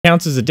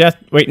Counts as a death.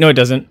 Wait, no, it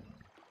doesn't.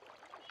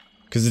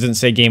 Because it doesn't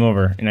say game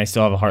over, and I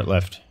still have a heart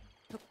left.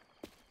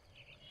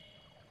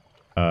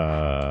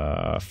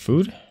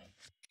 Food?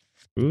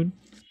 Food?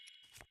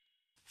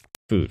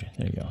 Food.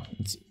 There you go.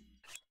 Let's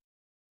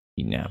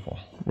eat an apple.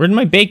 Where did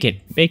my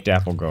baked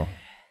apple go?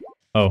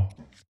 Oh.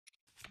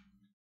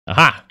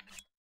 Aha!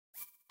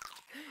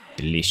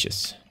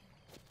 Delicious.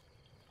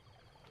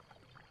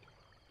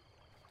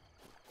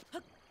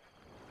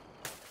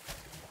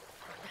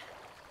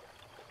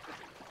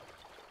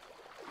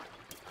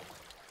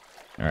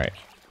 Alright.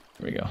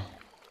 Here we go.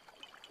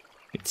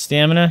 Get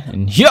stamina,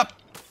 and yup!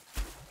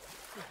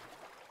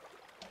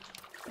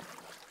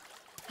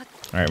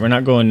 Alright, we're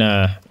not going,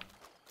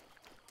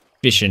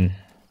 fishing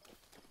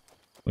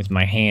with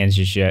my hands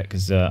just yet,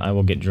 because, I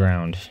will get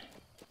drowned.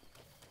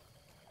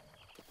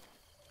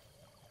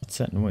 What's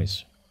that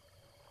noise?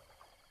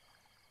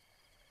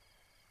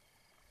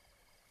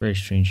 Very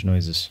strange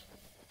noises.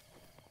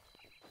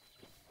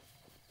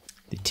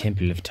 The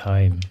Temple of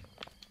Time.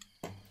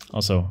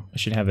 Also, I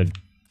should have a...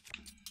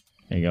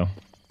 There you go.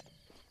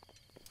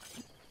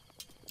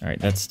 Alright,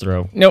 that's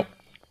throw. Nope!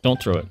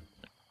 Don't throw it.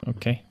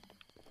 Okay.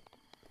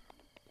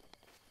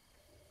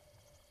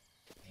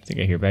 I think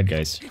I hear bad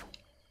guys.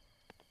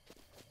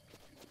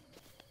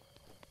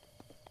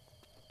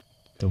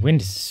 The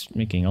wind is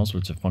making all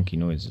sorts of funky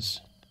noises.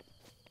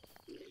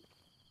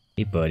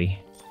 Hey, buddy.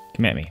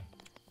 Come at me.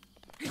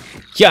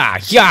 Yeah,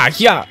 yeah,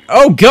 yeah!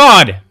 Oh,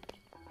 God!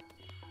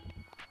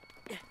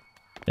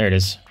 There it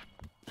is.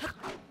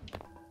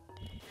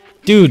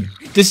 Dude,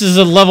 this is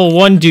a level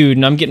 1 dude,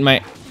 and I'm getting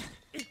my...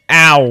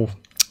 Ow!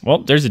 Well,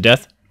 there's a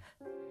death.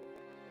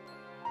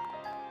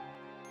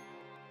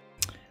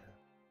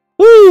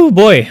 Woo,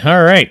 boy.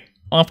 Alright.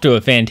 Off to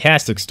a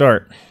fantastic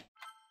start.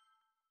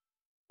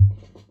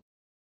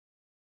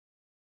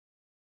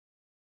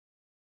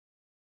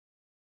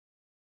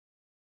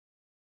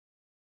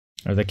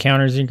 Are the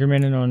counters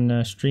incremented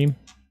on stream?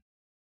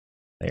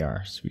 They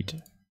are. Sweet.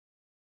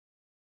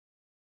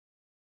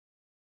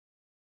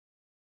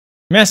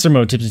 Master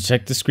mode tips to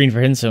check the screen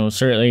for hints and will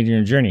start later in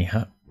your journey.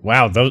 Huh?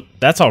 Wow,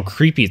 that's all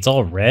creepy. It's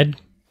all red.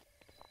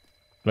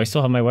 Do I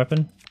still have my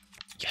weapon?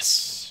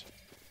 Yes.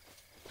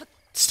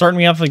 It's starting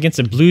me off against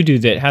a blue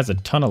dude that has a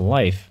ton of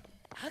life.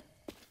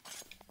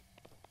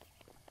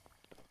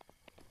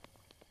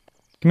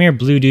 Come here,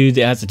 blue dude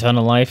that has a ton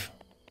of life.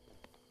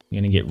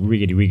 You're gonna get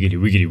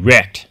riggedy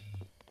wrecked.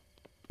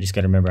 You just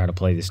gotta remember how to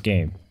play this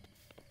game.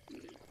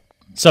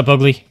 Sup,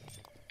 ugly?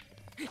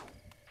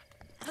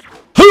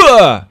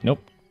 Hooah!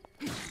 Nope.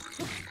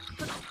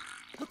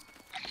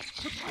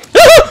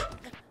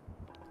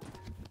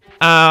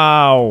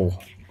 Ow!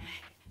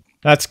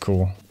 That's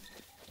cool.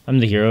 I'm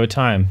the hero of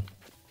time.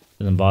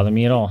 Doesn't bother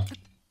me at all.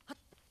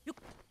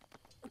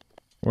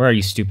 Where are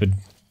you, stupid?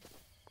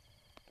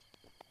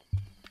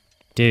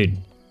 Dude,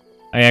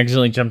 I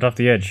accidentally jumped off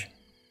the edge.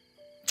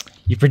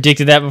 You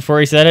predicted that before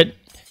he said it?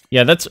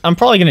 Yeah, I'm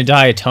probably gonna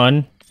die a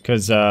ton,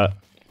 because, I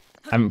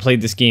haven't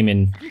played this game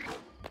in...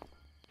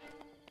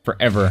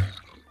 forever.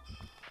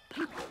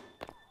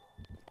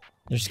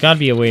 There's gotta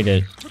be a way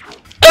to...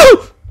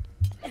 Oh!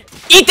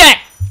 Eat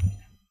that!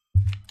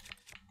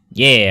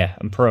 Yeah,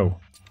 I'm pro.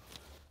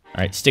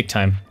 Alright, stick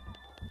time.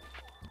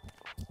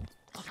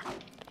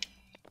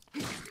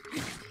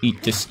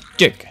 Eat the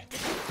stick.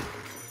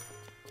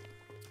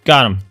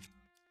 Got him.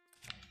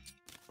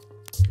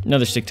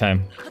 Another stick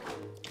time.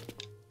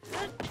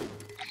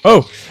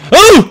 Oh!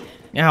 Oh!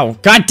 Ow.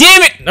 God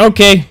damn it!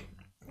 Okay.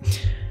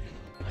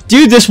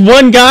 Dude, this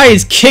one guy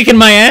is kicking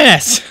my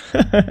ass.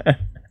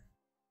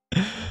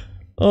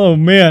 Oh,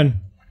 man.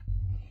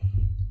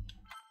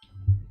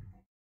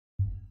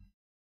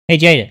 Hey,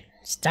 Jada.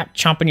 Stop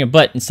chomping your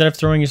butt. Instead of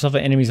throwing yourself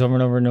at enemies over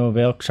and over, no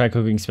avail, try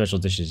cooking special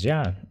dishes.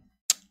 Yeah.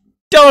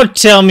 Don't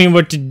tell me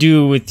what to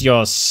do with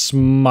your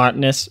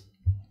smartness.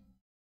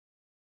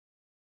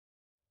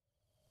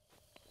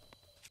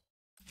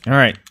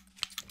 Alright.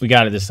 We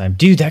got it this time.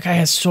 Dude, that guy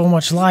has so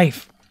much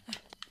life.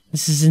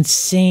 This is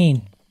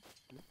insane.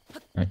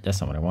 Alright,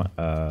 that's not what I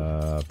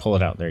want. Pull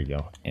it out. There you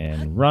go.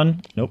 And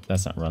run. Nope,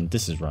 that's not run.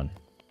 This is run.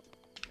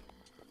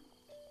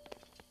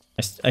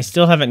 I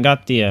still haven't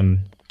got the,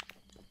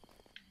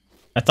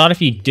 I thought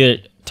if you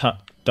did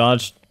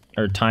dodge,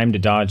 or time to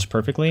dodge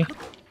perfectly,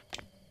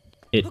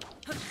 it,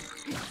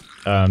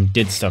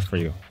 did stuff for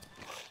you.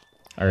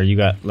 Or you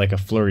got, like, a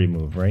flurry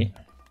move, right?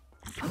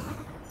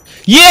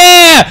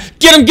 Yeah!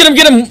 Get him, get him,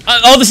 get him!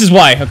 Oh, this is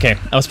why. Okay,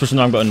 I was pushing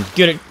the wrong button.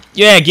 Get it.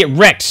 Yeah, get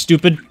wrecked,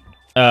 stupid.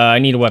 I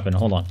need a weapon.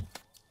 Hold on.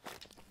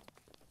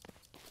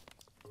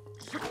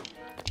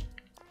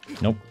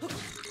 Nope.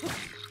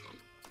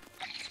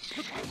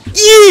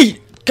 Yee!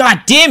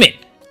 God damn it!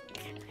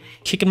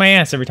 Kicking my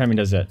ass every time he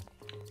does that.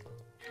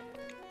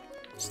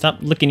 Stop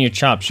licking your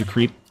chops, you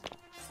creep.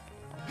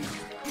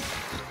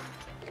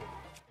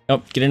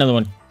 Oh, get another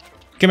one.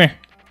 Come here.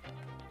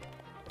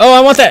 Oh, I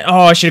want that.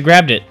 Oh, I should have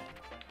grabbed it.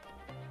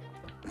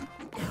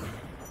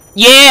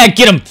 Yeah,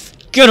 get him!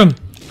 Get him!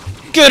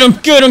 Get him!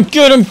 Get him!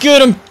 Get him!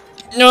 Get him!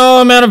 No,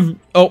 I'm out of...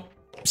 Oh,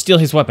 steal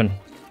his weapon.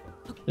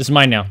 This is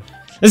mine now.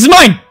 This is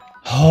mine!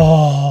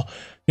 Oh,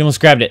 he almost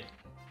grabbed it.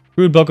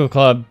 Rude Boko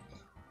Club.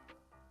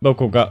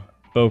 Boko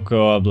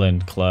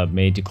Goblin Club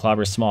made to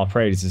clobber small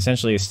prey. It's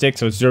essentially a stick,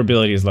 so its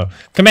durability is low.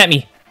 Come at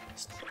me.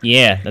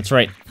 Yeah, that's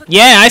right.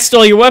 Yeah, I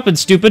stole your weapon,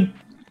 stupid.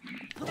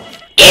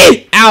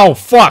 Ow,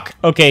 fuck.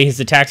 Okay, his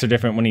attacks are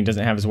different when he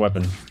doesn't have his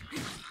weapon.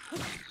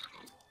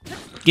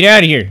 Get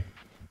out of here.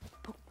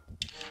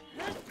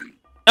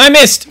 I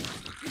missed.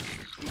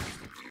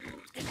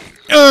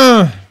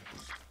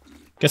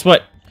 Guess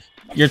what?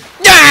 You're...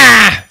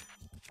 Ah!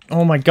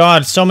 Oh my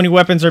god, so many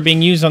weapons are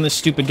being used on this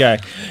stupid guy.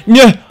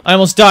 No, I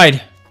almost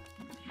died.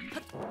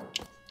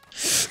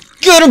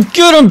 Get him,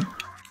 get him!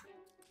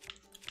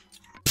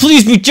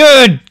 Please be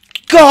dead!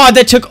 God,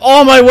 that took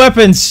all my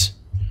weapons!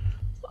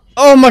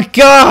 Oh my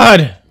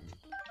god!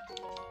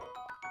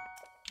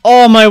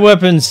 All my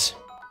weapons!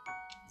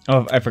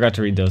 Oh, I forgot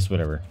to read those,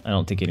 whatever. I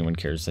don't think anyone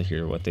cares to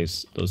hear what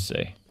those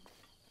say.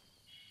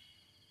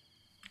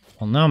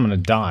 Well, now I'm gonna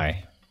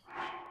die.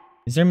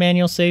 Is there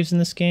manual saves in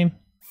this game?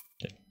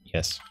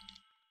 Yes.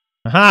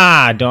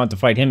 Aha! Don't have to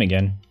fight him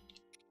again.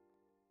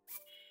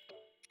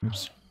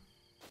 Oops.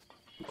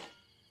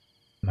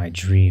 My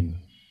dream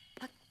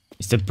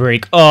is to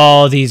break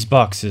all these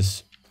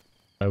boxes.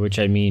 By which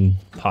I mean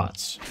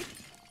pots.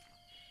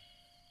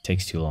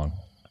 Takes too long.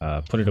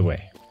 Put it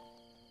away.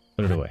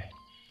 Put it away.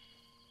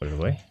 Put it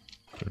away.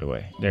 Put it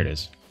away. There it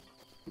is.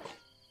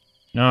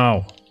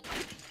 No.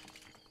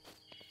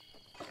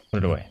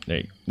 Put it away.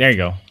 There you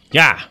go.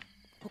 Yeah!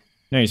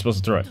 No, you're supposed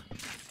to throw it.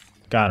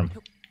 Got him.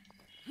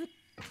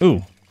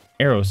 Ooh.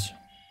 Arrows.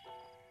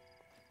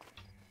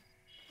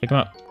 Pick him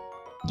up.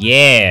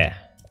 Yeah!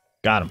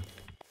 Got him.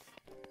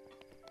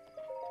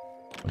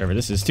 Whatever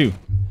this is, too.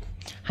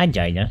 Hi,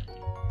 Dinah.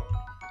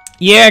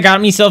 Yeah, got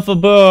myself a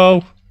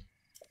bow!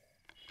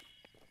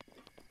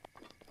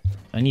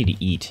 I need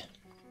to eat.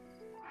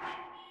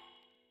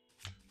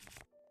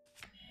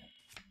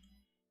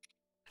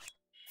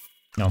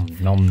 Nom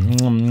nom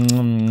nom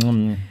nom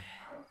nom.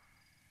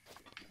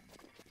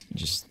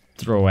 Just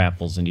throw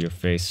apples into your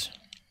face.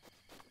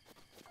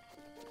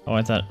 Oh,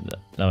 I thought that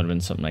would have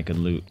been something I could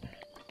loot.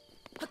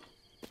 I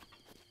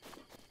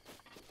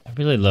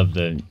really love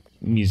the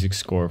music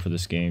score for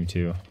this game,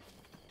 too.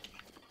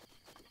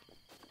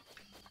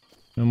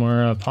 No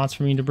more pots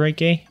for me to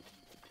break, eh?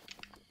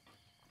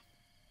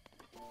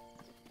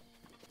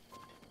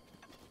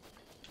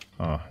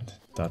 Oh, I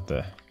thought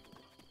the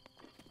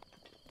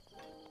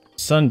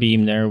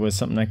sunbeam there was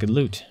something I could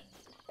loot.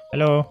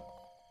 Hello.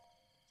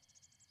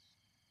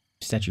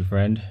 Statue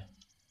friend.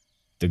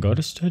 The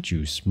goddess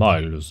statue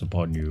smiles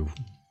upon you.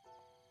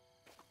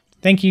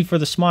 Thank you for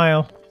the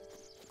smile.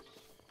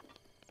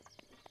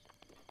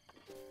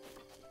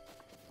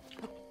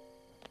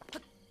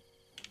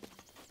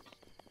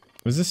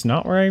 Was this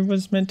not where I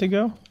was meant to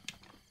go?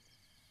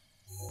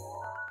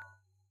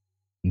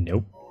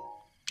 Nope.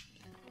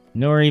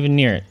 Nowhere even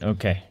near it.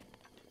 Okay.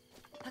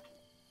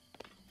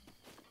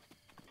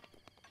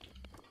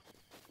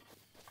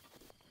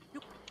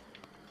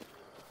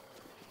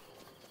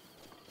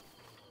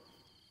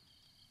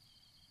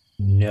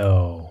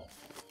 No.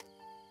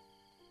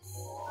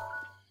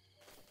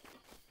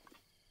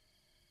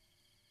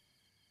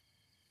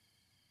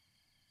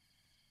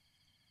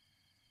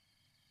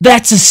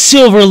 That's a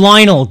silver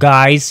Lionel,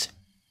 guys!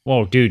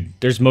 Whoa, dude,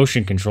 there's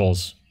motion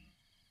controls.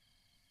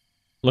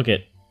 Look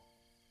it.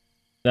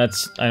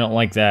 That's... I don't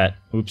like that.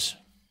 Oops.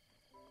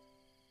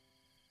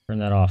 Turn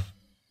that off.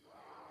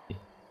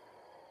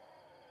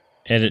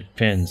 Edit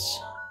pins.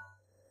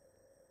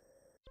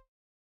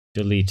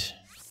 Delete.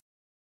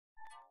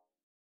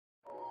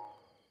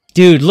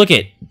 Dude, look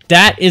it.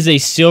 That is a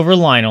silver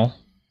Lionel.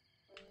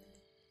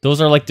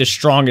 Those are like the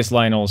strongest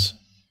Lionels.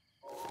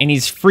 And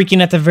he's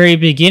freaking at the very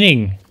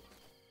beginning.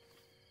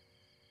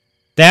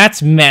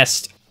 That's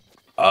messed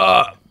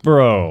up,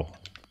 bro.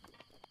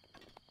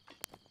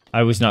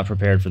 I was not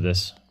prepared for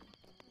this.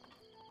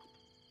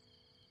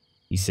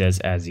 He says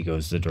as he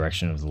goes the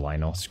direction of the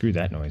Lionel. Screw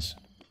that noise.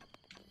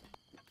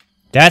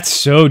 That's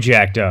so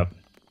jacked up.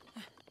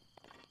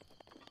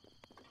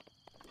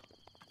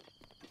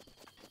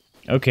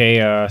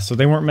 Okay, so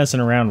they weren't messing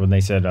around when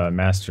they said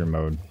master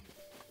mode.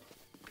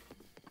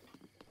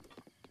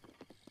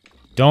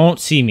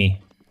 Don't see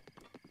me.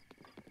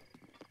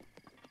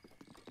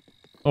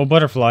 Oh,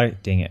 butterfly.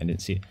 Dang it, I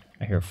didn't see it.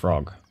 I hear a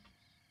frog.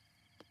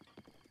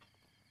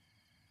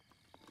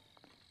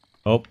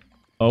 Oh,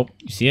 oh,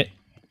 you see it?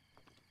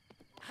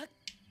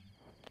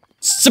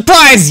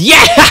 Surprise!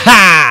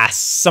 Yeah!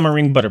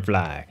 Summering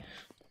butterfly.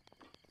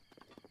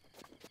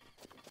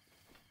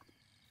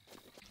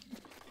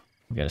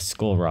 We got a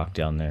skull rock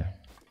down there.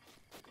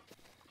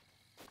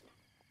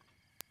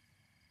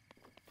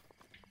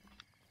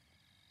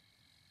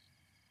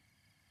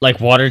 Like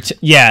water,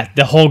 yeah,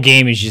 the whole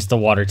game is just the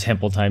water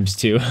temple times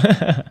 2.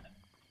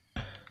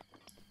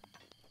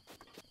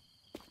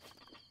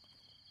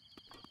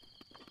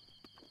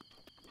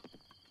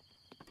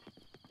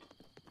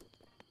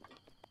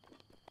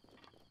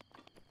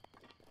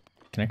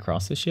 Can I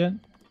cross this yet?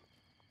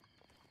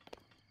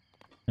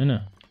 I don't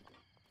know.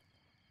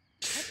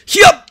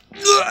 Yup!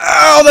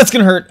 Oh, that's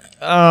gonna hurt.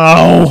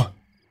 Oh!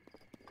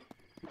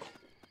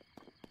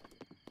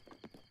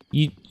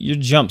 Your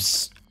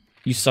jumps.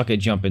 You suck at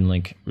jumping,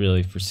 Link.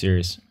 Really, for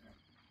serious.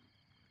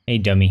 Hey,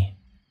 dummy.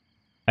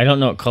 I don't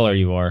know what color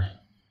you are.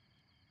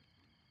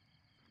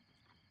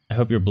 I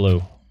hope you're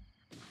blue.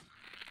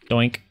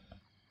 Doink.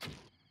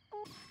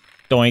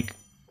 Doink.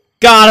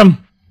 Got him!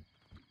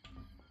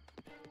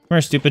 Come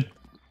here, stupid.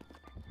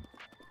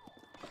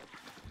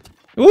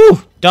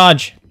 Ooh!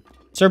 Dodge.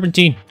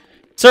 Serpentine.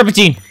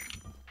 Serpentine!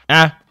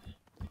 Ah.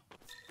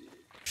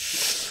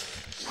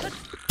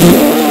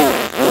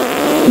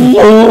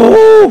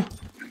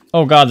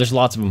 Oh god, there's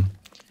lots of them.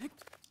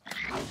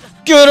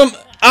 Get him!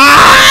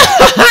 Ah!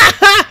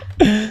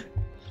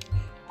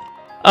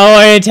 Oh,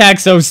 I attack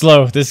so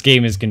slow. This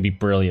game is gonna be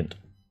brilliant.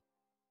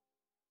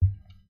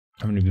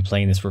 I'm gonna be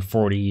playing this for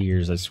 40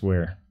 years, I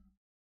swear.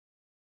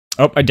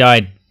 Oh, I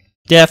died.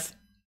 Death.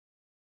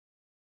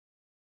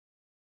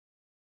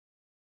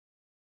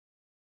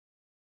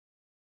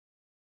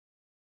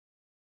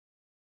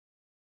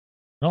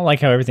 I don't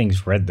like how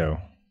everything's red, though.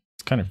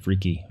 It's kind of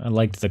freaky. I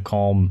liked the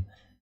calm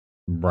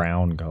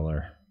brown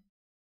color.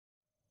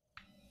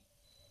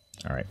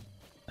 Alright.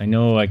 I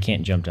know I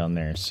can't jump down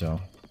there,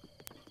 so...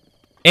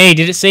 Hey,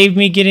 did it save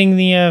me getting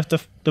the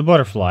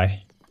butterfly?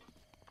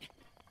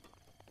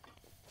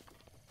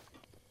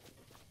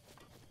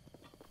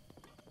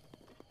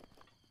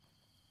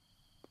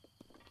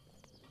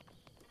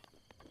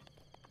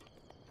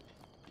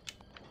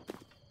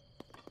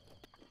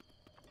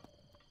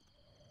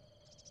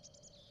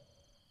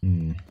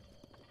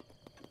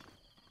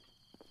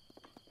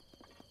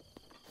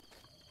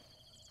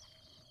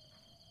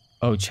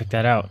 Oh, check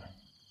that out.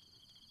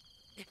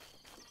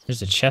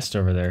 There's a chest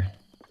over there.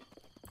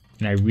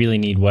 And I really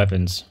need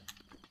weapons.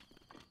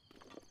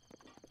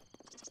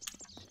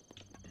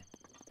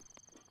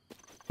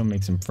 Go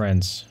make some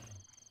friends.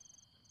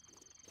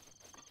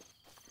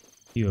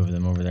 A few of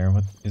them over there.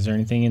 What is there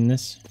anything in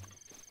this?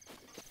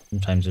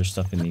 Sometimes there's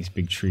stuff in these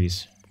big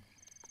trees.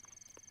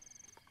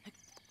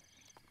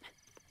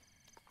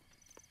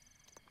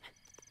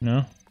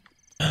 No?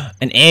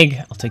 An egg!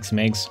 I'll take some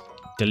eggs.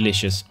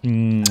 Delicious.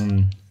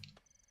 Mmm.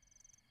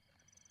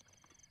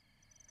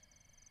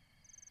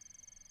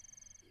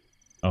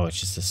 Oh,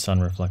 it's just the sun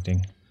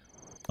reflecting.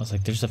 I was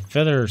like, there's a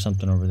feather or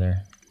something over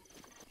there.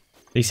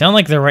 They sound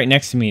like they're right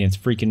next to me and it's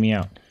freaking me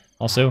out.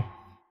 Also,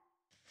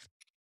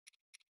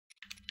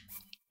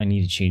 I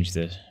need to change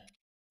this.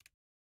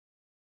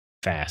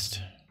 Fast.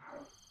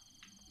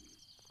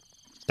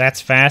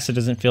 That's fast, it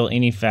doesn't feel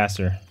any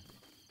faster.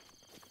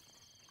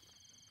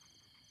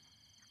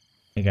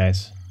 Hey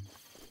guys.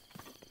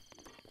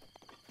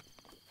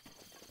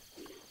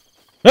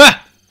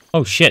 Ah!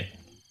 Oh shit.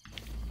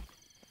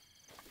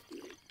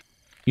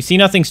 You see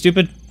nothing,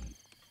 stupid?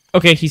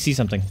 Okay, he sees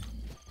something.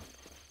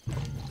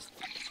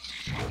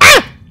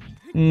 Ah!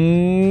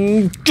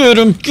 Get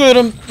him, get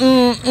him.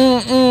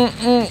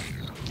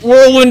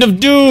 Whirlwind of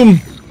doom.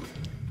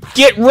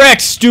 Get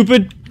wrecked,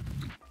 stupid.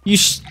 You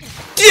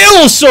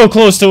still so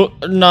close to,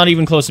 not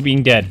even close to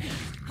being dead.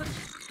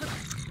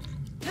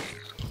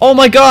 Oh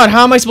my god,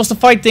 how am I supposed to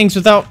fight things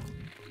without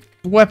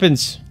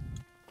weapons?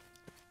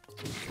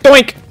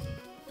 Doink!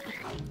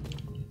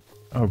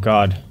 Oh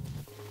god.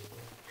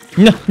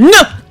 No,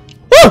 no!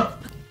 Oh!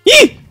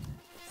 Yee!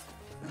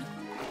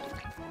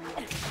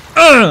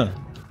 I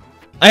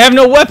have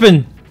no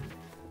weapon!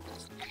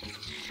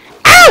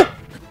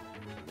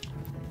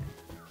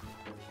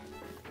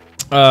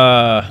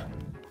 Ah!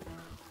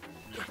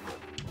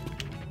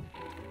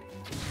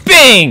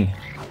 Bang!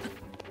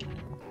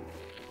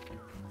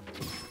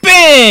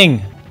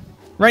 Bang!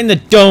 Right in the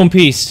dome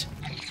piece.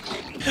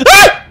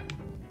 Ah!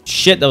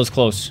 Shit, that was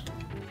close.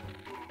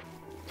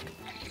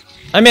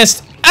 I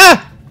missed.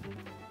 Ah!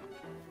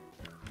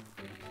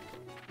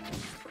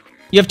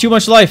 You have too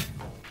much life.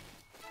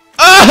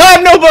 Ah! I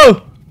have no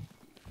bow!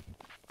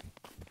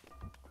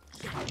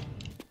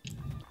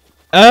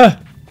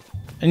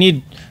 I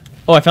need...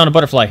 Oh, I found a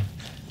butterfly.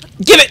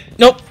 Give it!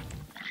 Nope.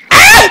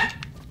 Ah!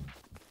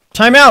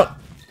 Time out.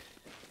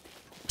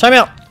 Time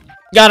out.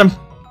 Got him.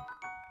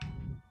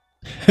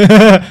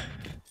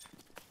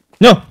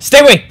 No, stay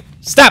away.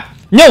 Stop.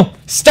 No,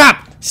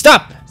 stop.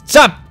 Stop.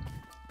 Stop.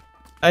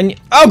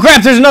 Oh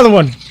crap, there's another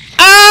one.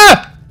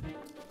 Ah!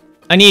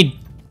 I need...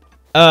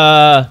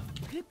 Got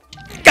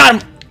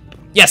him.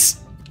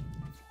 Yes.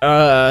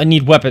 I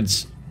need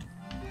weapons.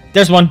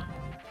 There's one.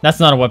 That's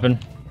not a weapon.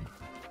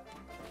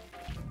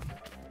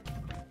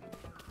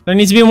 There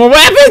needs to be more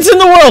weapons in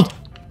the world!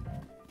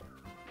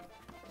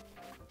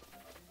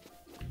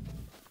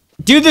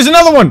 Dude, there's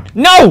another one!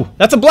 No!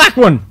 That's a black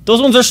one! Those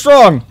ones are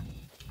strong!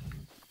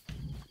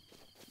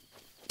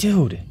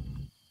 Dude.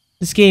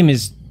 This game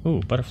is... Ooh,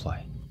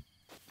 butterfly.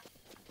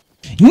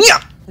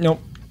 Yeah!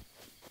 Nope.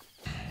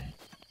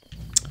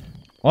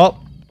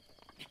 Well...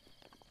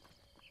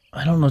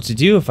 I don't know what to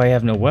do if I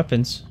have no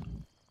weapons.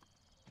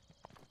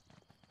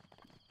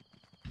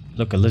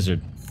 Look, a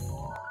lizard.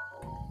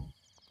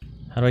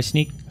 How do I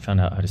sneak? I found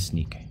out how to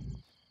sneak.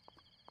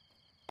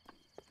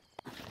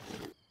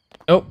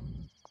 Oh!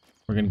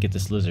 We're gonna get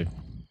this lizard.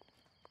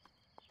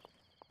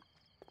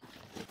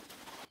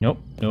 Nope,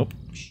 nope.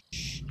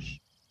 Shh.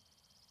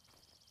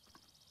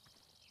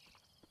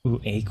 Ooh,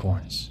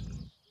 acorns.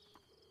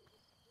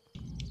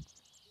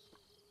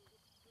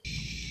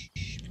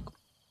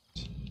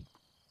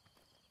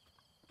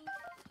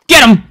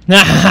 Get him!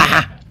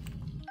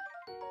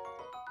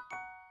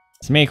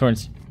 Some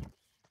acorns.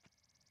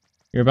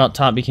 You're about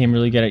top became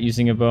really good at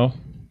using a bow.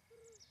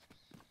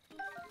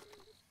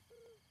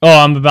 Oh,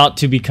 I'm about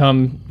to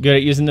become good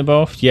at using the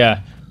bow?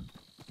 Yeah.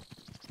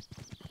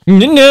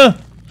 No!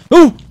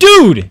 Oh,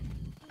 dude!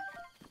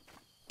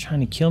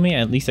 Trying to kill me?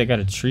 At least I got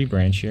a tree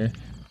branch here.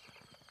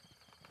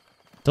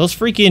 Those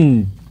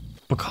freaking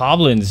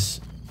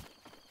bokoblins.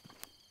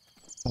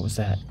 What was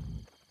that?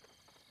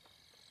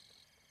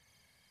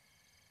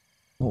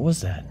 What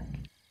was that?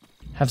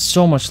 Have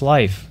so much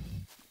life.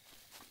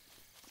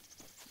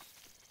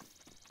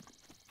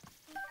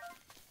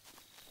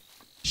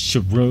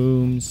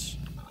 Shrooms.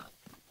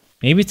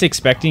 Maybe it's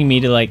expecting me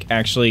to like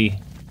actually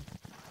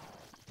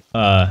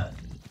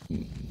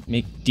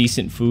make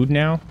decent food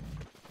now.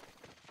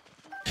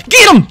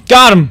 Get him!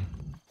 Got him!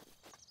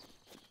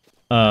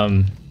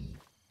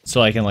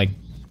 So I can like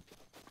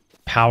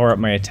power up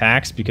my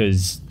attacks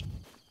because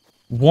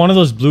one of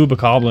those blue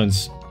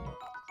bokoblins,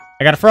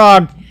 I got a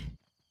frog,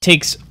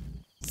 takes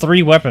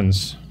 3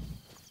 weapons.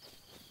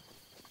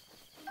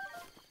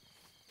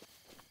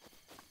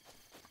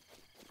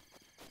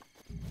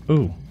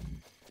 Ooh.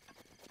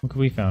 Look what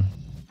we found.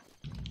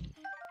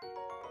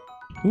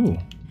 Ooh.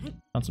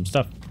 Found some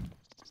stuff.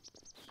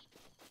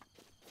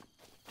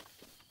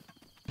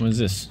 What is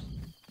this?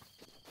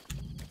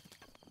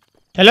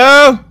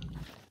 Hello?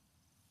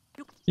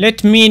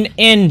 Let me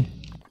in.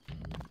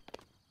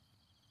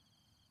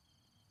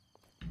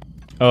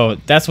 Oh,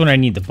 that's when I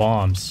need the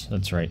bombs.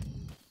 That's right.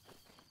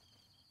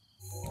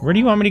 Where do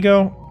you want me to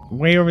go?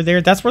 Way over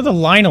there? That's where the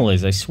Lionel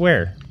is, I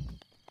swear.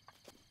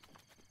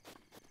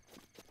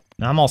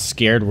 Now I'm all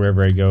scared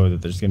wherever I go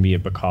that there's gonna be a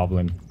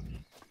bokoblin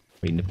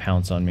waiting to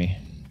pounce on me.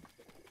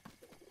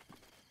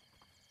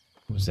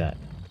 What was that?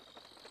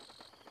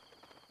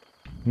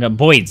 We got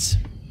boids.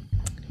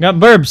 We got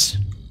burbs.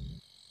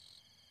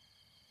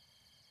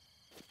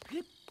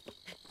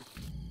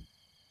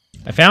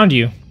 I found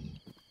you.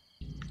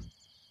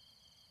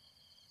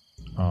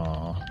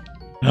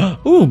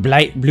 Aww. Ooh,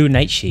 blue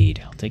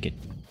nightshade. I'll take it.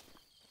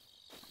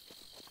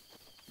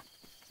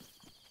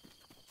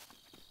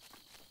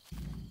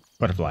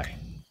 Butterfly.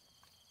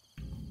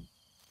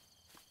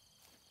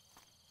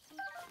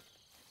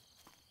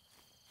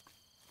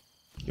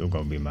 You're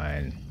gonna be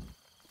mine.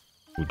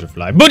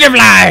 Butterfly.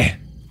 Butterfly!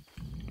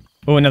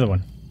 Oh, another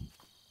one.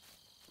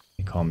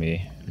 They call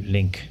me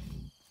Link.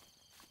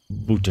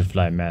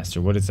 Butterfly Master.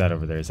 What is that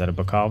over there? Is that a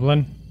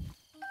bokoblin?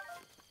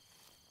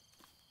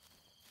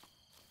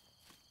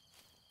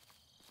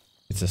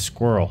 It's a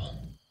squirrel.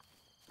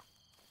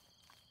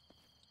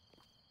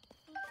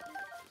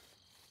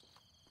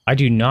 I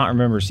do not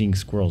remember seeing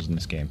squirrels in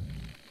this game.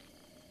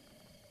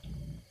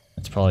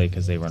 That's probably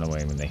because they run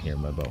away when they hear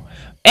my bow.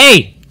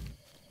 Hey!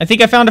 I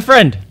think I found a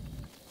friend.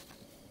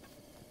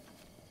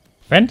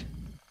 Friend?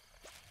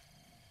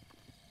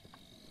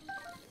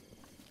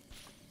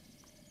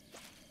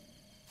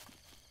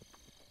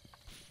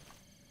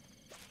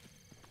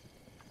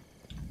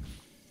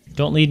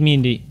 Don't lead me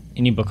into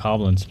any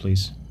bokoblins,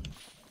 please.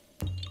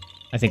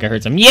 I think I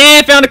heard some. Yeah,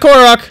 I found a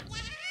Korok!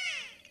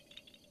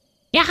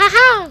 Yeah, ha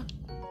ha!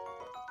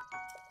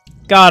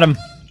 Got him.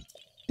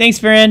 Thanks,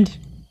 friend.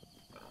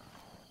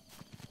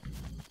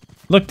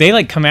 Look, they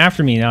like come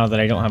after me now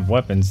that I don't have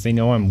weapons. They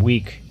know I'm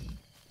weak.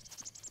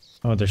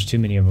 Oh, there's too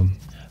many of them.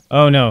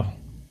 Oh no.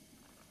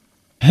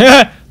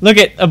 Look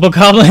at a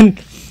bokoblin.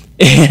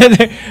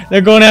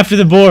 They're going after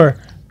the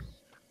boar.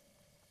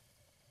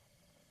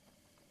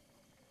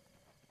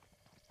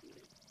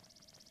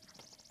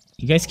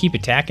 You guys keep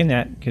attacking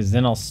that, because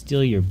then I'll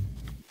steal your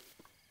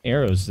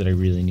arrows that I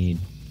really need.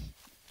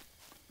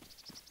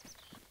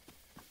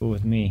 Go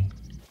with me.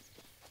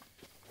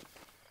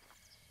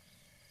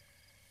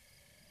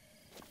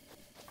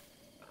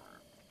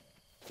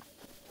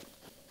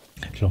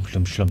 Slump,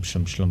 slump, slump,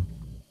 slump, slump.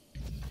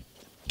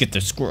 Get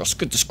the squirrels,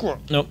 get the squirrel.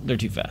 Nope, they're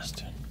too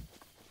fast.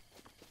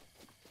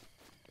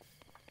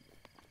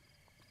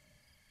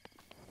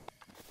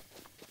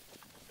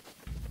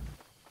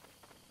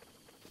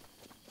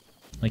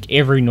 Like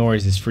every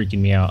noise is freaking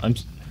me out.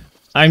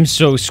 I'm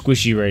so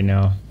squishy right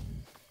now.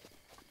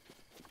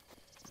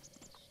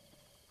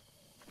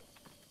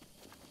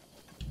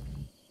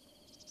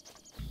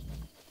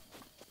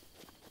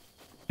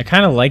 I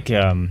kind of like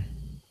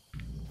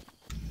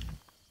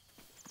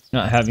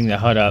not having the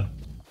HUD up,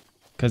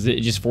 because it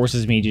just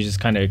forces me to just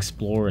kind of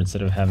explore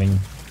instead of having...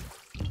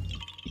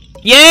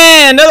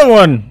 Yeah, another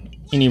one!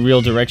 Any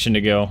real direction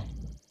to go.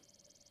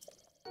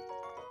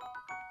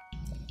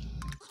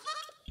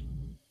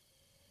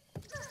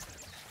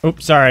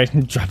 Oops, sorry, I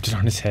dropped it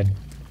on his head.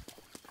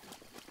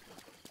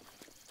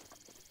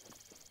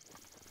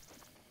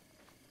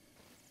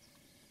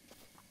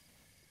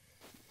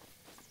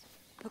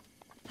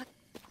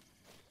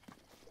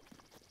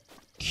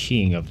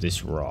 King of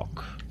this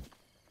rock.